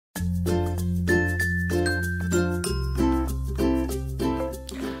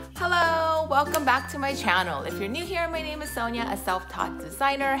welcome back to my channel. If you're new here, my name is Sonia, a self-taught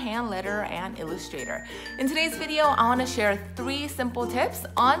designer, hand letterer, and illustrator. In today's video, I want to share 3 simple tips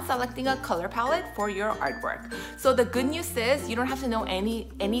on selecting a color palette for your artwork. So the good news is you don't have to know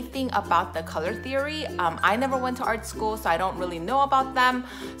anything about the color theory. I never went to art school, so I don't really know about them.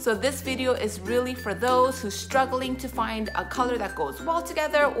 So this video is really for those who's struggling to find a color that goes well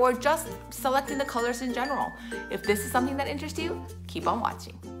together or just selecting the colors in general. If this is something that interests you, keep on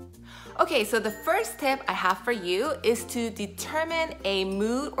watching. Okay, so the first tip I have for you is to determine a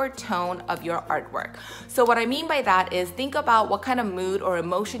mood or tone of your artwork. So what I mean by that is think about what kind of mood or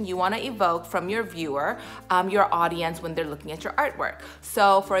emotion you want to evoke from your viewer, your audience, when they're looking at your artwork.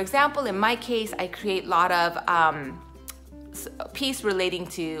 So for example, in my case, I create a lot of piece relating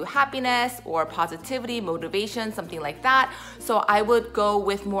to happiness or positivity, motivation, something like that. So I would go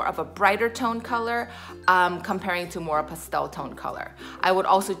with more of a brighter tone color comparing to more a pastel tone color. I would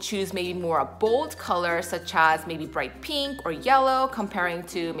also choose maybe more a bold color such as maybe bright pink or yellow comparing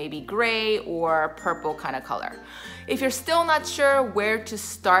to maybe gray or purple kind of color. If you're still not sure where to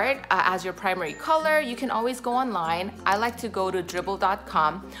start as your primary color, you can always go online. I like to go to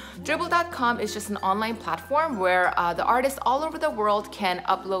Dribbble.com. Dribbble.com is just an online platform where the artists all over the world can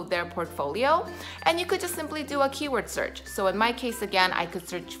upload their portfolio, and you could just simply do a keyword search. So in my case, again, I could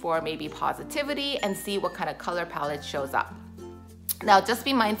search for maybe positivity and see what kind of color palette shows up. Now, just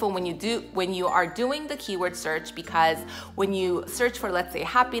be mindful when you are doing the keyword search, because when you search for, let's say,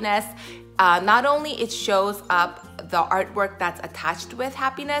 happiness, not only it shows up the artwork that's attached with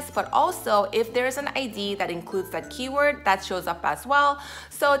happiness, but also if there's an ID that includes that keyword, that shows up as well.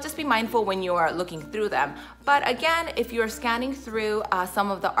 So just be mindful when you are looking through them. But again, if you're scanning through some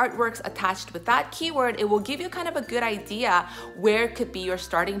of the artworks attached with that keyword, it will give you kind of a good idea where could be your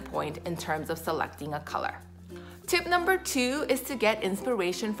starting point in terms of selecting a color. Tip number 2 is to get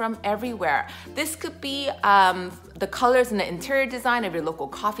inspiration from everywhere. This could be the colors in the interior design of your local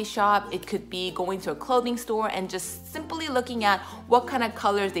coffee shop. It could be going to a clothing store and just simply looking at what kind of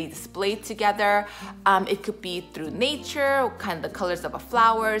colors they display together. It could be through nature, kind of the colors of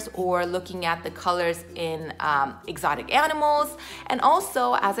flowers, or looking at the colors in exotic animals. And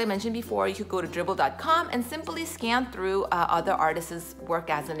also, as I mentioned before, you could go to Dribbble.com and simply scan through other artists' work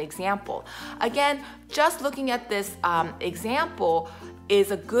as an example. Again, just looking at this example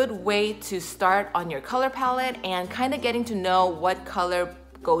is a good way to start on your color palette and kind of getting to know what color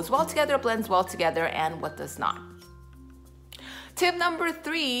goes well together, blends well together, and what does not. Tip number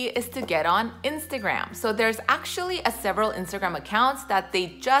 3 is to get on Instagram. So there's actually several Instagram accounts that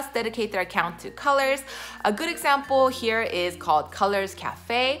they just dedicate their account to colors. A good example here is called Colors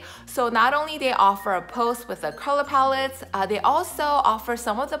Cafe. So not only they offer a post with the color palettes, they also offer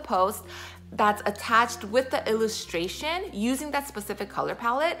some of the posts that's attached with the illustration using that specific color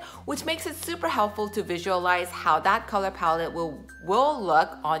palette, which makes it super helpful to visualize how that color palette will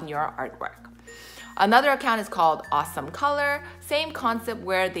look on your artwork. Another account is called Awesome Color, same concept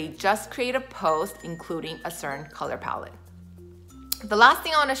where they just create a post including a certain color palette. The last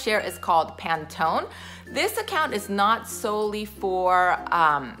thing I want to share is called Pantone. This account is not solely for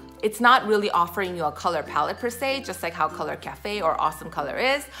it's not really offering you a color palette per se, just like how Color Cafe or Awesome Color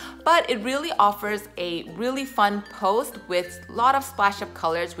is, but it really offers a really fun post with a lot of splash up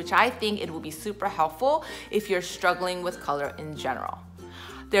colors, which I think it will be super helpful if you're struggling with color in general.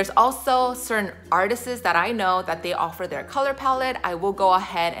 There's also certain artists that I know that they offer their color palette. I will go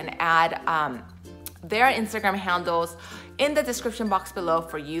ahead and add their Instagram handles in the description box below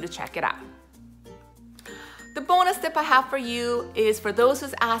for you to check it out. The bonus tip I have for you is for those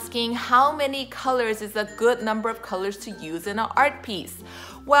who's asking how many colors is a good number of colors to use in an art piece.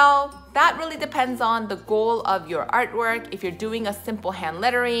 Well, that really depends on the goal of your artwork. If you're doing a simple hand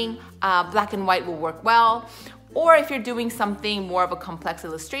lettering, black and white will work well. Or if you're doing something more of a complex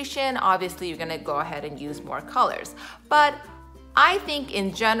illustration, obviously you're gonna go ahead and use more colors. But I think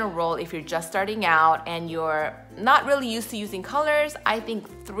in general, if you're just starting out and you're not really used to using colors, I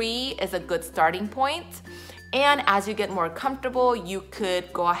think 3 is a good starting point. And as you get more comfortable, you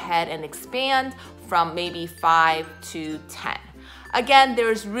could go ahead and expand from maybe 5 to 10. Again,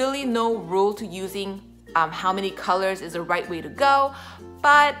 there's really no rule to using how many colors is the right way to go.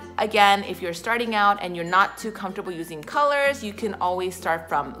 But again, if you're starting out and you're not too comfortable using colors, you can always start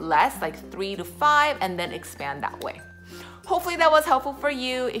from less, like 3 to 5, and then expand that way. Hopefully that was helpful for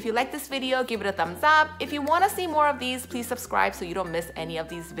you. If you like this video, give it a thumbs up. If you want to see more of these, please subscribe so you don't miss any of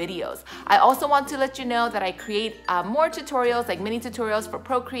these videos. I also want to let you know that I create more tutorials, like mini tutorials for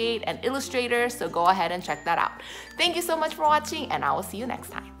Procreate and Illustrator, so go ahead and check that out. Thank you so much for watching, and I will see you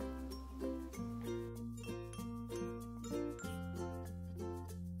next time.